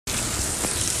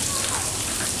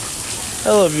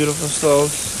Hello, beautiful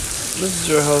souls. This is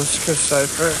your host, Chris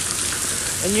Cypher,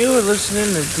 and you are listening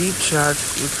to Deep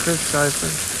Chats with Chris Cypher.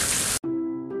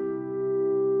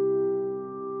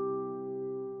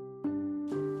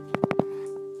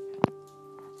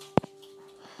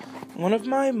 One of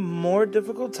my more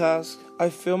difficult tasks I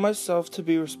feel myself to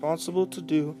be responsible to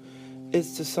do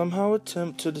is to somehow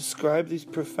attempt to describe these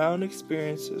profound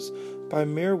experiences by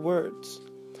mere words,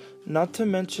 not to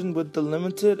mention with the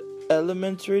limited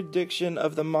elementary diction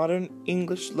of the modern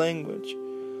English language.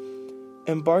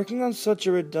 Embarking on such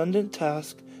a redundant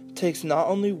task takes not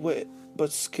only wit,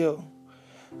 but skill.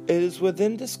 It is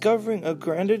within discovering a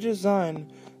grander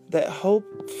design that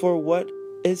hope for what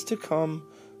is to come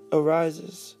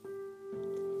arises.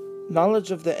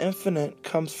 Knowledge of the infinite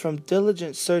comes from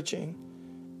diligent searching,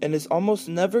 and is almost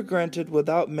never granted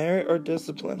without merit or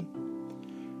discipline.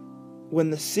 When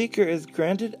the seeker is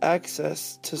granted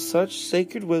access to such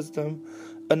sacred wisdom,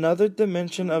 another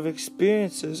dimension of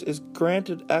experiences is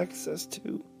granted access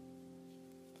to.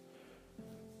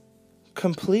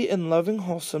 Complete and loving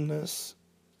wholesomeness,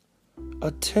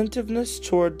 attentiveness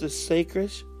toward the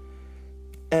sacred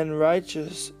and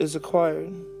righteous is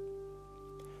acquired.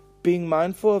 Being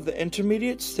mindful of the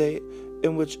intermediate state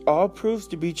in which all proves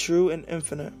to be true and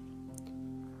infinite.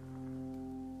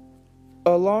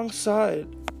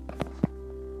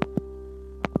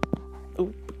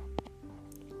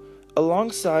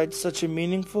 Alongside such a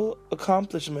meaningful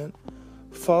accomplishment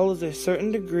follows a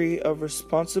certain degree of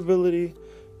responsibility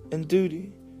and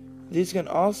duty. These can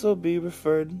also be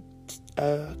referred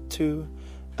to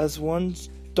as one's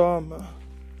dharma.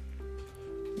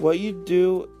 What you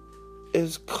do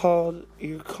is called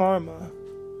your karma.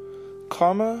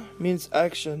 Karma means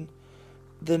action.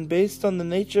 Then based on the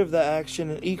nature of the action,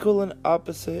 an equal and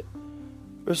opposite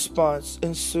response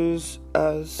ensues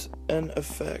as an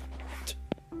effect.